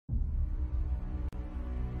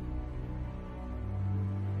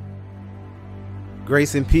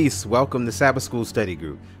Grace and peace. Welcome to Sabbath School Study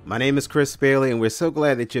Group. My name is Chris Bailey, and we're so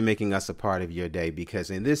glad that you're making us a part of your day,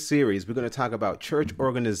 because in this series, we're going to talk about church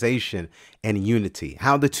organization and unity,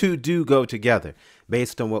 how the two do go together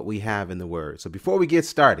based on what we have in the Word. So before we get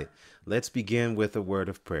started, let's begin with a word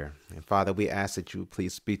of prayer. And Father, we ask that you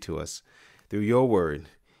please speak to us through your word.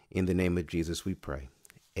 In the name of Jesus, we pray.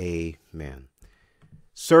 Amen.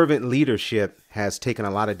 Servant leadership has taken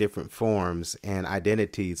a lot of different forms and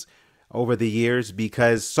identities over the years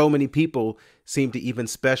because so many people seem to even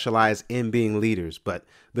specialize in being leaders. But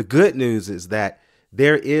the good news is that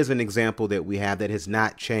there is an example that we have that has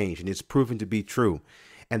not changed, and it's proven to be true.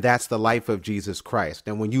 And that's the life of Jesus Christ.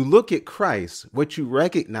 And when you look at Christ, what you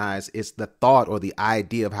recognize is the thought or the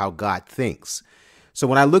idea of how God thinks. So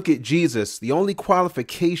when I look at Jesus, the only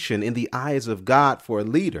qualification in the eyes of God for a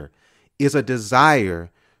leader is a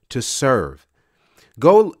desire to serve.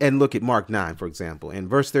 Go and look at Mark 9, for example, in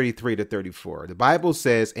verse 33 to 34. The Bible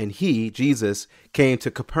says, "And he, Jesus, came to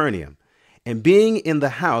Capernaum. And being in the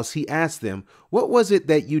house, he asked them, 'What was it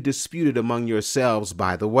that you disputed among yourselves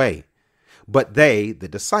by the way?' But they, the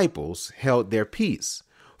disciples, held their peace.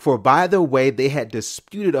 For by the way they had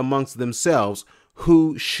disputed amongst themselves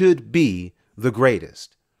who should be the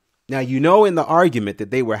greatest." Now, you know, in the argument that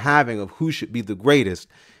they were having of who should be the greatest,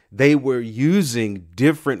 they were using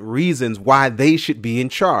different reasons why they should be in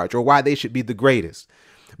charge or why they should be the greatest.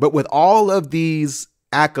 But with all of these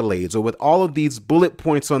accolades or with all of these bullet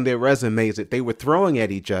points on their resumes that they were throwing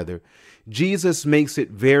at each other, Jesus makes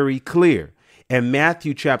it very clear in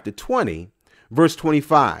Matthew chapter 20, verse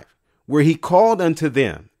 25, where he called unto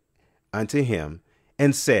him,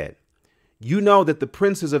 and said, "You know that the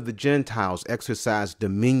princes of the Gentiles exercise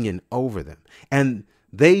dominion over them, and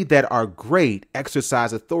they that are great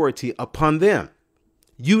exercise authority upon them.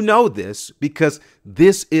 You know this because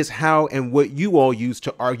this is how and what you all use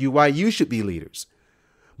to argue why you should be leaders."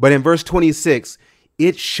 But in verse 26,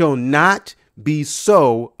 "It shall not be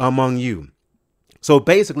so among you." So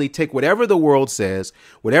basically, take whatever the world says,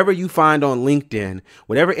 whatever you find on LinkedIn,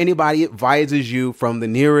 whatever anybody advises you from the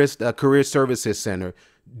nearest career services center,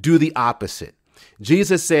 do the opposite.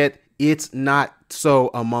 Jesus said, "It's not so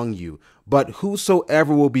among you. But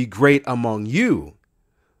whosoever will be great among you,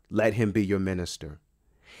 let him be your minister.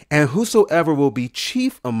 And whosoever will be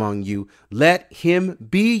chief among you, let him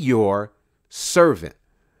be your servant."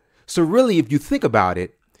 So really, if you think about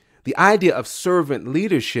it, the idea of servant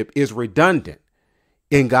leadership is redundant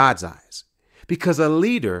in God's eyes, because a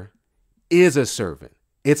leader is a servant.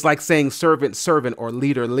 It's like saying servant, servant, or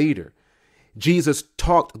leader, leader. Jesus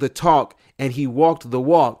talked the talk and he walked the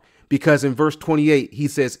walk, because in verse 28, he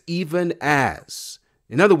says, "Even as,"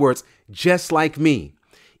 in other words, just like me,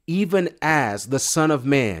 "even as the Son of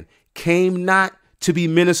Man came not to be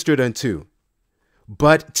ministered unto,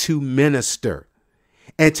 but to minister,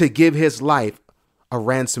 and to give his life a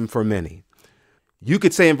ransom for many." You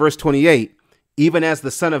could say in verse 28, "Even as the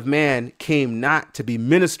Son of Man came not to be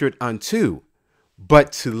ministered unto,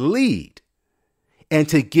 but to lead, and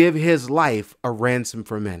to give his life a ransom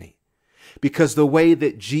for many." Because the way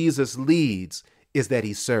that Jesus leads is that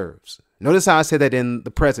he serves. Notice how I say that in the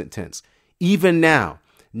present tense. Even now,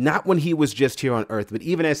 not when he was just here on earth, but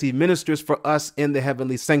even as he ministers for us in the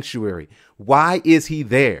heavenly sanctuary. Why is he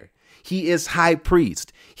there? He is high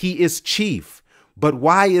priest. He is chief. But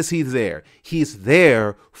why is he there? He's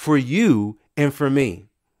there for you and for me.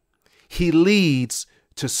 He leads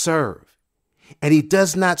to serve. And he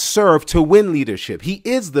does not serve to win leadership. He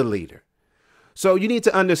is the leader. So you need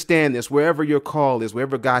to understand this, wherever your call is,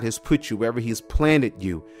 wherever God has put you, wherever he's planted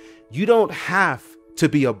you, you don't have to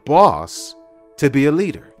be a boss to be a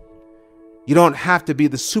leader. You don't have to be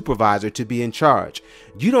the supervisor to be in charge.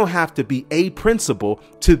 You don't have to be a principal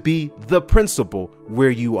to be the principal where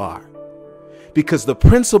you are. Because the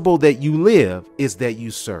principle that you live is that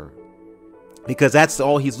you serve. Because that's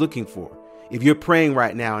all he's looking for. If you're praying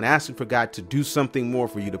right now and asking for God to do something more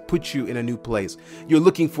for you, to put you in a new place, you're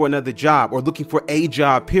looking for another job or looking for a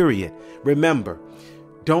job, period. Remember,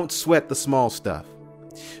 don't sweat the small stuff.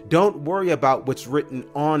 Don't worry about what's written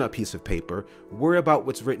on a piece of paper. Worry about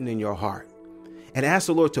what's written in your heart. And ask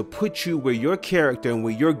the Lord to put you where your character and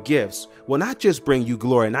where your gifts will not just bring you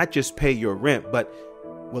glory, not just pay your rent, but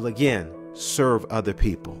will again serve other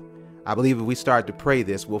people. I believe if we start to pray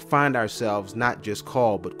this, we'll find ourselves not just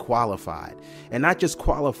called, but qualified. And not just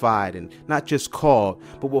qualified and not just called,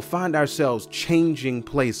 but we'll find ourselves changing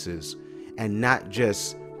places and not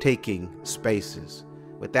just taking spaces.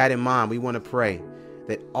 With that in mind, we want to pray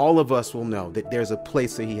that all of us will know that there's a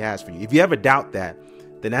place that he has for you. If you ever doubt that,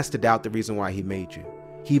 then that's to doubt the reason why he made you.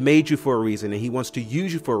 He made you for a reason, and he wants to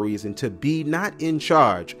use you for a reason to be not in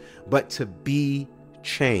charge, but to be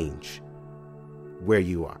change where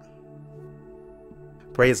you are.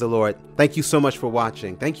 Praise the Lord. Thank you so much for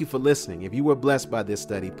watching. Thank you for listening. If you were blessed by this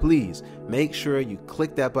study, please make sure you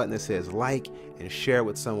click that button that says like and share it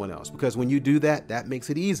with someone else, because when you do that, that makes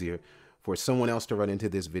it easier for someone else to run into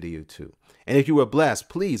this video too. And if you were blessed,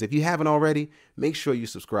 please, if you haven't already, make sure you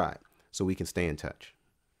subscribe so we can stay in touch.